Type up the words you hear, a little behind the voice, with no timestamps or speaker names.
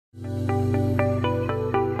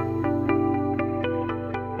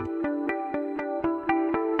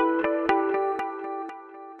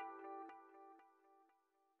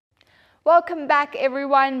Welcome back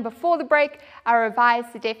everyone. Before the break, I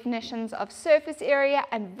revised the definitions of surface area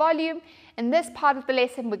and volume. In this part of the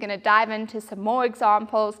lesson, we're going to dive into some more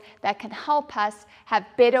examples that can help us have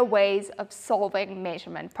better ways of solving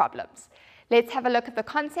measurement problems. Let's have a look at the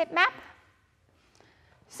concept map.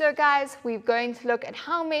 So guys, we're going to look at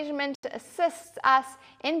how measurement assists us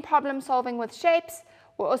in problem solving with shapes.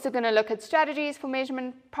 We're also going to look at strategies for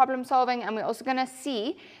measurement problem solving, and we're also going to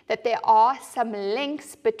see that there are some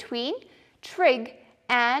links between trig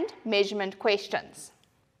and measurement questions.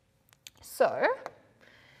 So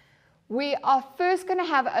we are first going to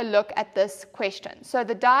have a look at this question. So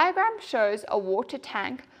the diagram shows a water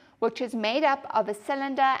tank which is made up of a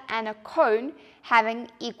cylinder and a cone having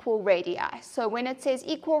equal radii. So when it says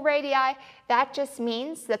equal radii, that just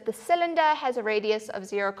means that the cylinder has a radius of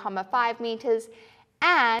 0,5 meters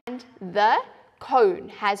and the cone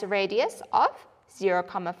has a radius of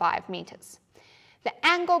 0,5 meters. The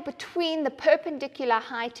angle between the perpendicular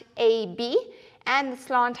height AB and the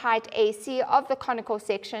slant height AC of the conical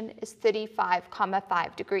section is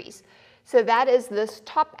 35,5 degrees. So that is this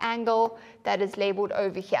top angle that is labeled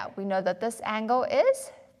over here. We know that this angle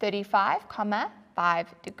is 35,5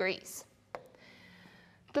 degrees.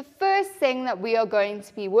 The first thing that we are going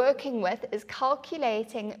to be working with is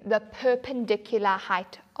calculating the perpendicular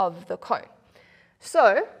height of the cone.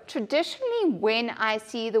 So traditionally when I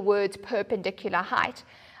see the words perpendicular height,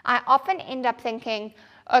 I often end up thinking,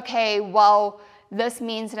 okay, well, this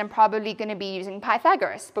means that I'm probably going to be using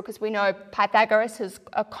Pythagoras, because we know Pythagoras is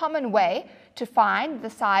a common way to find the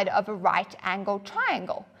side of a right-angled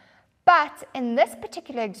triangle. But in this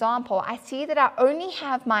particular example, I see that I only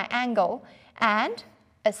have my angle and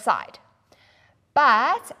a side.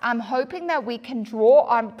 But I'm hoping that we can draw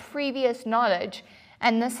on previous knowledge,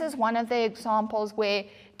 and this is one of the examples where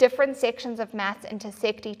different sections of maths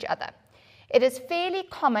intersect each other. It is fairly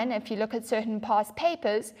common, if you look at certain past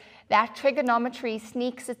papers, that trigonometry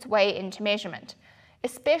sneaks its way into measurement,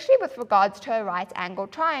 especially with regards to a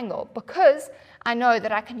right-angled triangle, because I know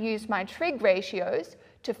that I can use my trig ratios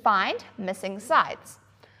to find missing sides.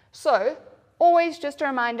 So always just a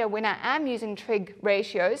reminder, when I am using trig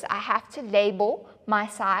ratios, I have to label my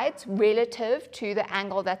sides relative to the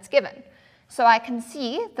angle that's given. So I can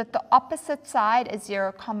see that the opposite side is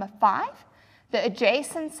 0,5, the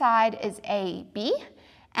adjacent side is AB,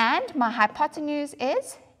 and my hypotenuse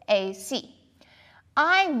is AC.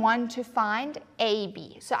 I want to find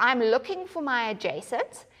AB, so I'm looking for my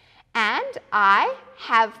adjacent, and I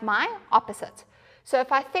have my opposite. So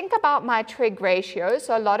if I think about my trig ratio,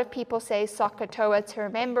 so a lot of people say SOHCAHTOA to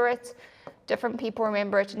remember it. Different people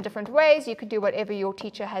remember it in different ways. You can do whatever your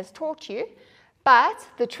teacher has taught you. But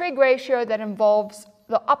the trig ratio that involves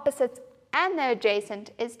the opposite and the adjacent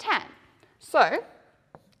is tan. So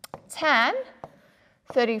tan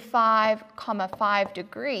 35,5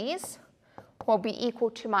 degrees will be equal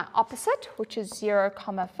to my opposite, which is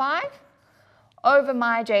 0,5, over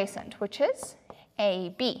my adjacent, which is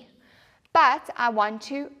AB. But I want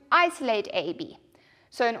to isolate AB.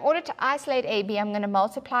 So in order to isolate AB, I'm going to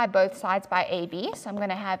multiply both sides by AB. So I'm going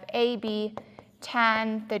to have AB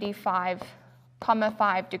tan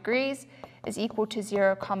 35,5 degrees is equal to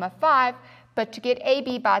 0,5. But to get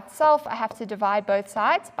AB by itself, I have to divide both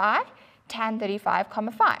sides by tan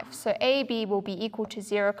 35,5. So AB will be equal to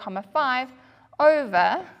 0,5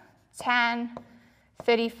 over tan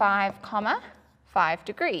 35,5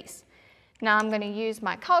 degrees. Now I'm going to use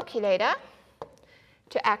my calculator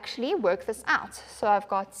to actually work this out. So I've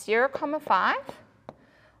got 0,5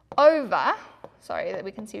 over, sorry that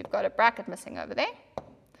we can see we've got a bracket missing over there,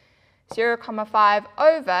 0,5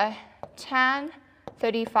 over tan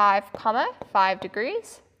 35,5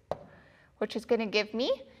 degrees, which is going to give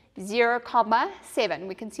me 0,7.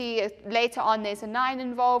 We can see later on there's a 9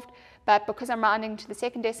 involved, but because I'm rounding to the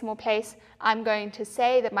second decimal place, I'm going to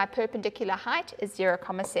say that my perpendicular height is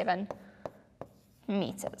 0,7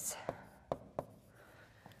 meters.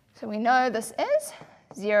 So we know this is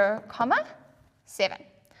 0,7.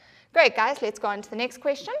 Great, guys, let's go on to the next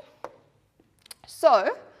question.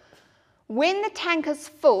 So when the tank is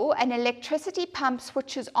full, an electricity pump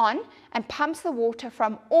switches on and pumps the water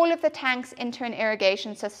from all of the tanks into an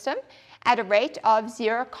irrigation system at a rate of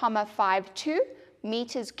 0,52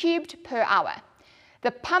 meters cubed per hour.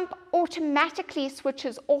 The pump automatically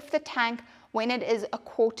switches off the tank when it is a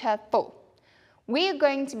quarter full. We are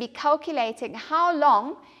going to be calculating how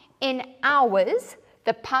long in hours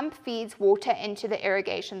the pump feeds water into the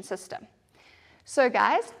irrigation system. So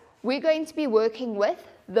guys, we're going to be working with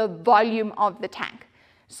the volume of the tank.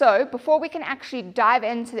 So before we can actually dive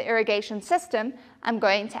into the irrigation system, I'm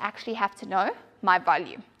going to actually have to know my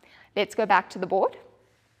volume. Let's go back to the board.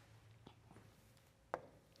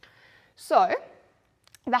 So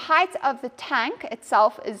the height of the tank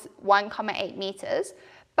itself is 1,8 meters,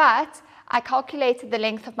 but I calculated the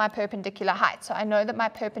length of my perpendicular height. So I know that my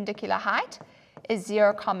perpendicular height is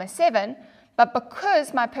 0,7, but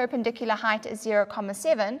because my perpendicular height is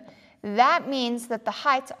 0,7, that means that the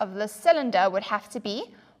height of the cylinder would have to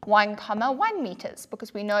be 1,1 meters,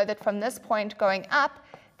 because we know that from this point going up,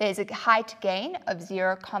 there's a height gain of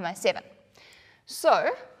 0,7.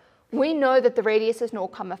 So we know that the radius is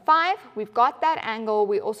 0,5. We've got that angle.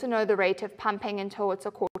 We also know the rate of pumping until it's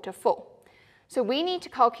a quarter full. So we need to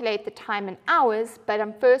calculate the time in hours, but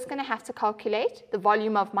I'm first going to have to calculate the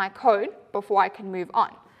volume of my cone before I can move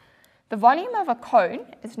on. The volume of a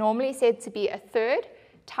cone is normally said to be 1/3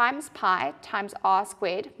 times pi times r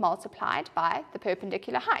squared multiplied by the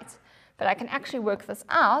perpendicular height. But I can actually work this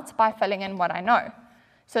out by filling in what I know.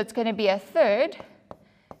 So it's going to be 1/3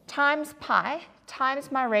 times pi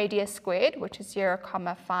times my radius squared, which is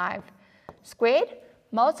 0,5 squared,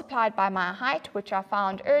 multiplied by my height, which I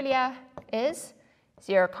found earlier is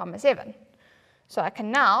 0,7. So I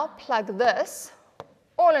can now plug this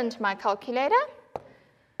all into my calculator.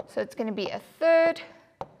 So it's going to be 1/3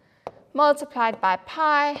 multiplied by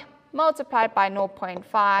pi multiplied by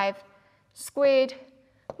 0.5 squared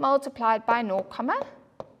multiplied by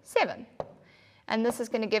 0,7. And this is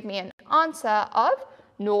going to give me an answer of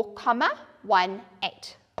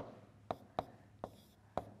 0,18.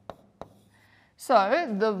 So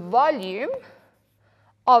the volume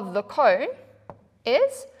of the cone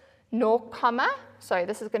is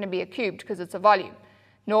this is going to be a cubed because it's a volume,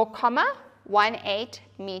 0,18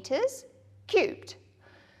 meters cubed.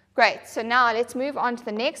 Great, so now let's move on to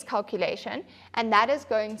the next calculation, and that is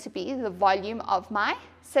going to be the volume of my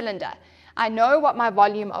cylinder. I know what my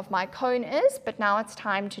volume of my cone is, but now it's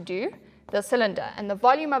time to do the cylinder. And the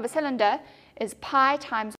volume of a cylinder is pi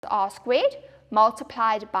times r squared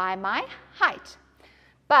multiplied by my height.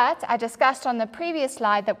 But I discussed on the previous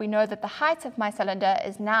slide that we know that the height of my cylinder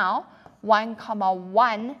is now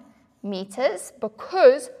 1,1 meters,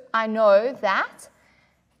 because I know that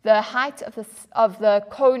the height of the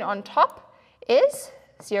cone on top is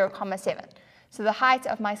 0,7. So the height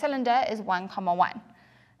of my cylinder is 1,1.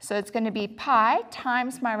 So it's going to be pi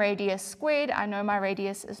times my radius squared. I know my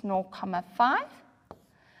radius is 0,5,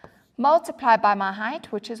 multiplied by my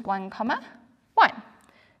height, which is 1,1.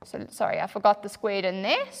 So sorry, I forgot the squared in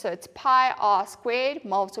there. So it's pi r squared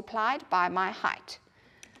multiplied by my height.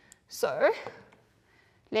 So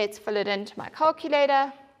let's fill it into my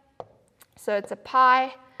calculator. So it's a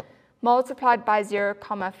pi multiplied by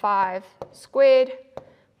 0,5 squared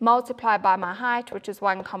multiplied by my height, which is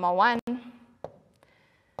 1,1,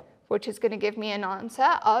 which is going to give me an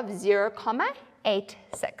answer of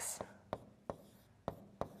 0,86.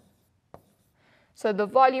 So the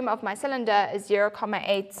volume of my cylinder is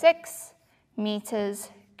 0,86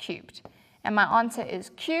 meters cubed. And my answer is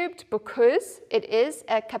cubed because it is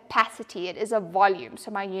a capacity, it is a volume,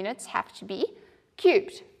 so my units have to be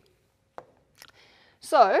cubed.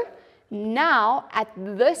 So now at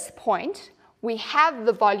this point, we have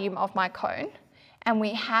the volume of my cone and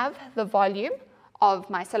we have the volume of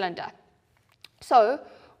my cylinder. So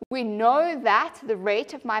we know that the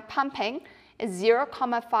rate of my pumping is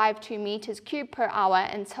 0,52 meters cubed per hour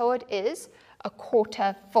until it is a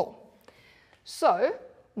quarter full. So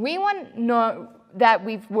we want to know that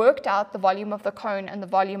we've worked out the volume of the cone and the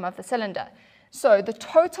volume of the cylinder. So the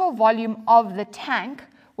total volume of the tank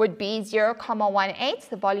would be 0,18,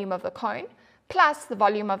 the volume of the cone, plus the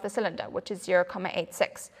volume of the cylinder, which is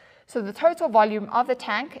 0,86. So the total volume of the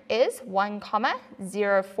tank is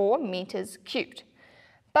 1,04 meters cubed.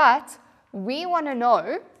 But we want to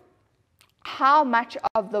know how much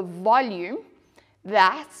of the volume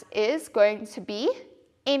that is going to be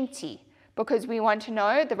empty, because we want to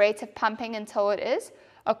know the rate of pumping until it is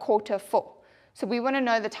a quarter full. So we want to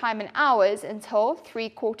know the time in hours until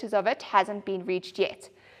 3/4 of it hasn't been reached yet.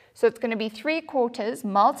 So it's going to be 3/4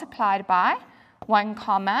 multiplied by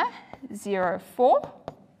 1,04.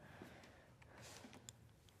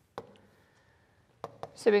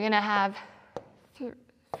 So we're going to have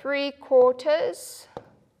 3/4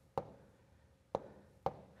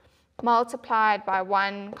 multiplied by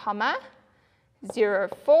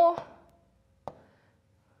 1,04,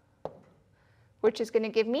 which is going to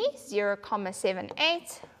give me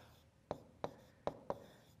 0,78.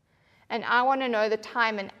 And I want to know the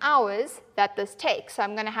time in hours that this takes. So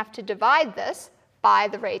I'm going to have to divide this by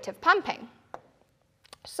the rate of pumping.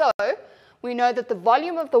 So we know that the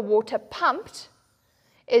volume of the water pumped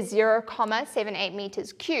is 0,78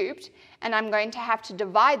 meters cubed, and I'm going to have to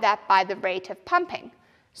divide that by the rate of pumping.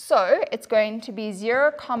 So it's going to be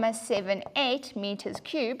 0,78 meters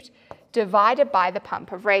cubed divided by the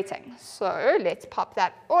pump of rating. So let's pop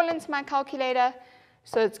that all into my calculator.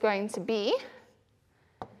 So it's going to be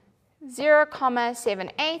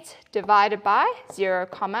 0,78 divided by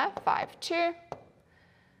 0,52,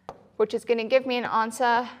 which is going to give me an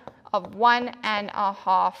answer of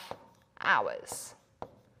 1.5 hours.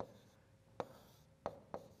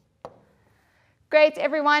 Great,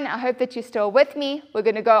 everyone. I hope that you're still with me. We're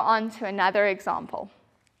going to go on to another example.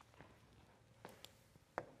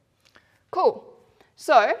 Cool.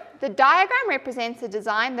 So the diagram represents a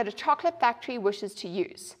design that a chocolate factory wishes to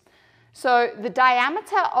use. So the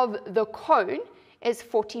diameter of the cone is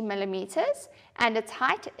 40 millimeters and its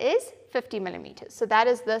height is 50 millimeters. So that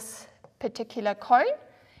is this particular cone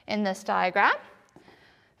in this diagram.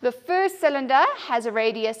 The first cylinder has a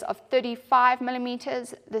radius of 35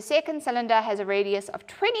 millimeters, the second cylinder has a radius of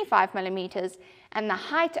 25 millimeters, and the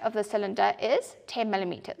height of the cylinder is 10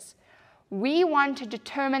 millimeters. We want to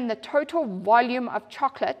determine the total volume of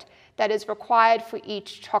chocolate that is required for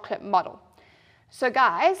each chocolate model. So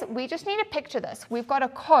guys, we just need to picture this. We've got a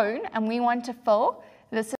cone and we want to fill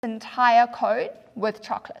this entire cone with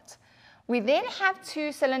chocolate. We then have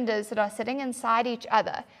two cylinders that are sitting inside each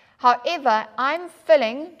other. However, I'm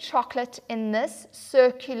filling chocolate in this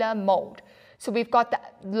circular mold. So we've got the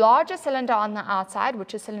larger cylinder on the outside,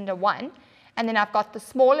 which is cylinder 1, and then I've got the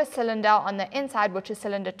smaller cylinder on the inside, which is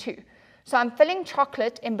cylinder 2. So I'm filling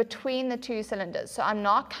chocolate in between the two cylinders. So I'm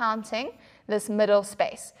not counting this middle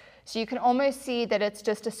space. So you can almost see that it's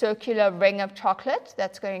just a circular ring of chocolate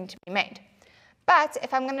that's going to be made. But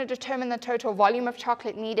if I'm going to determine the total volume of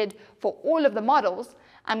chocolate needed for all of the models,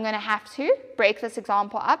 I'm going to have to break this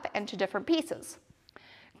example up into different pieces.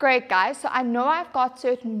 Great, guys. So I know I've got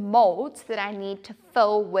certain molds that I need to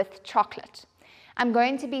fill with chocolate. I'm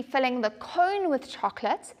going to be filling the cone with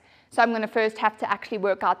chocolate. So I'm going to first have to actually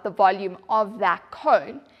work out the volume of that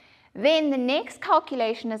cone. Then the next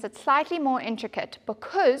calculation is it's slightly more intricate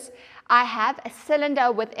because I have a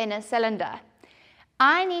cylinder within a cylinder.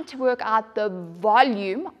 I need to work out the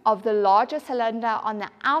volume of the larger cylinder on the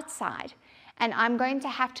outside, and I'm going to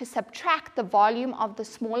have to subtract the volume of the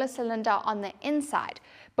smaller cylinder on the inside,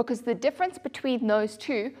 because the difference between those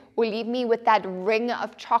two will leave me with that ring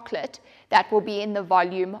of chocolate that will be in the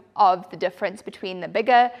volume of the difference between the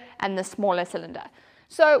bigger and the smaller cylinder.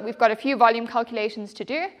 So we've got a few volume calculations to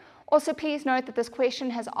do. Also, please note that this question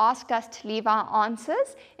has asked us to leave our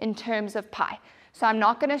answers in terms of pi. So I'm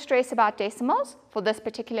not going to stress about decimals. For this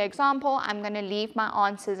particular example, I'm going to leave my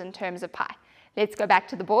answers in terms of pi. Let's go back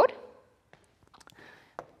to the board.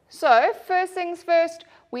 So first things first,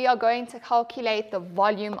 we are going to calculate the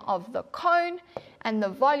volume of the cone, and the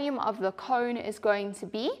volume of the cone is going to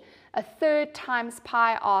be 1/3 times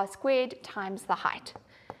pi r squared times the height.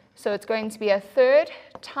 So it's going to be 1/3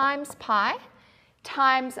 times pi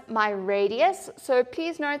times my radius. So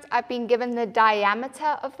please note I've been given the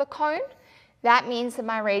diameter of the cone. That means that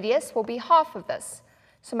my radius will be half of this.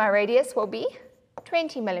 So my radius will be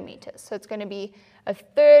 20 millimeters. So it's going to be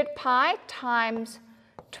 1/3 pi times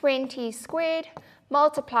 20 squared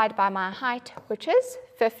multiplied by my height, which is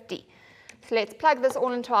 50. So let's plug this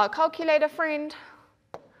all into our calculator, friend.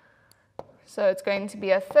 So it's going to be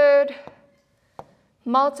 1/3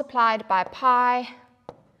 multiplied by pi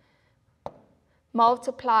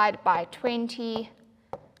multiplied by 20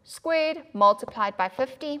 squared multiplied by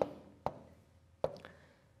 50,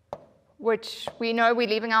 which we know we're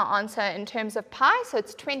leaving our answer in terms of pi, so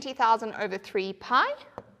it's 20,000 over 3 pi.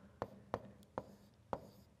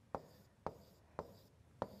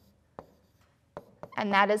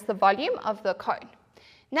 And that is the volume of the cone.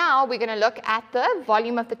 Now we're going to look at the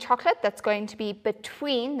volume of the chocolate that's going to be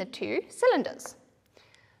between the two cylinders.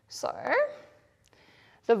 So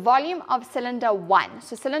the volume of cylinder 1.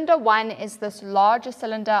 So cylinder 1 is this larger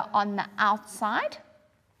cylinder on the outside.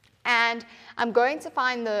 And I'm going to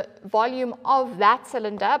find the volume of that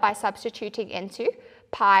cylinder by substituting into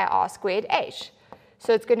pi r squared h.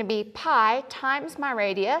 So it's going to be pi times my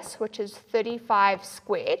radius, which is 35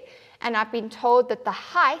 squared. And I've been told that the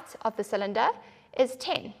height of the cylinder is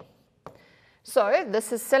 10. So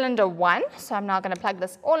this is cylinder 1. So I'm now going to plug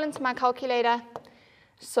this all into my calculator.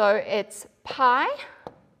 So it's pi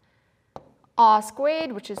r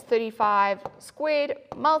squared, which is 35 squared,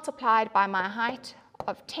 multiplied by my height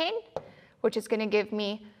of 10, which is going to give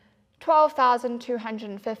me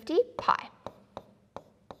 12,250 pi.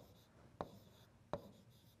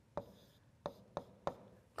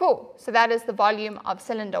 Cool, so that is the volume of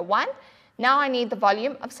cylinder 1. Now I need the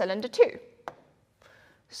volume of cylinder 2.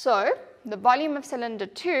 So the volume of cylinder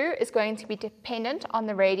 2 is going to be dependent on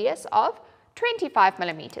the radius of 25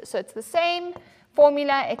 millimeters. So it's the same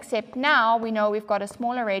formula, except now we know we've got a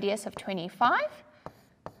smaller radius of 25.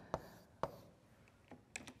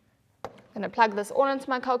 I'm going to plug this all into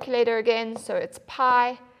my calculator again, so it's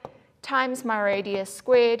pi times my radius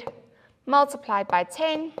squared multiplied by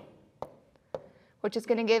 10, which is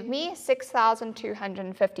going to give me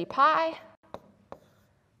 6,250 pi.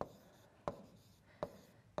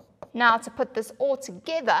 Now to put this all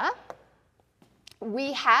together,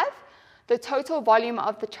 we have the total volume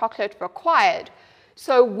of the chocolate required.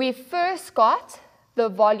 So we first got the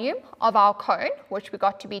volume of our cone, which we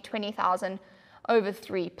got to be 20,000 over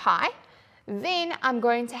 3 pi. Then I'm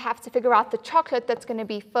going to have to figure out the chocolate that's going to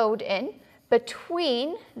be filled in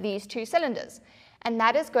between these two cylinders. And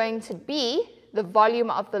that is going to be the volume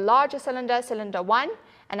of the larger cylinder, cylinder 1,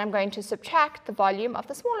 and I'm going to subtract the volume of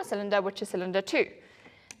the smaller cylinder, which is cylinder 2.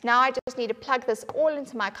 Now I just need to plug this all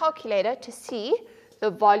into my calculator to see the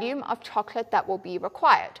volume of chocolate that will be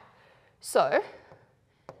required. So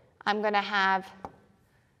I'm going to have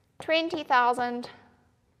 20,000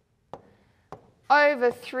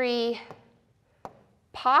 over 3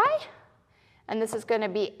 pi, and this is going to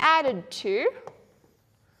be added to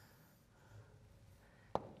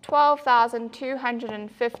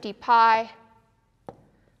 12,250 pi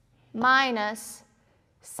minus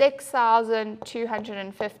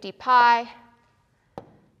 6,250 pi,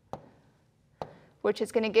 which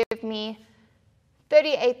is going to give me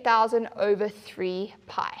 38,000 over 3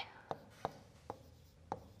 pi.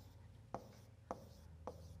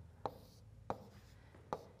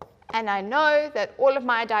 And I know that all of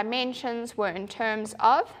my dimensions were in terms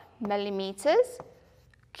of millimeters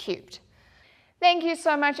cubed. Thank you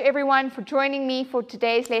so much, everyone, for joining me for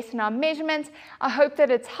today's lesson on measurements. I hope that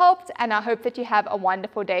it's helped, and I hope that you have a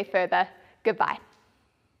wonderful day further. Goodbye.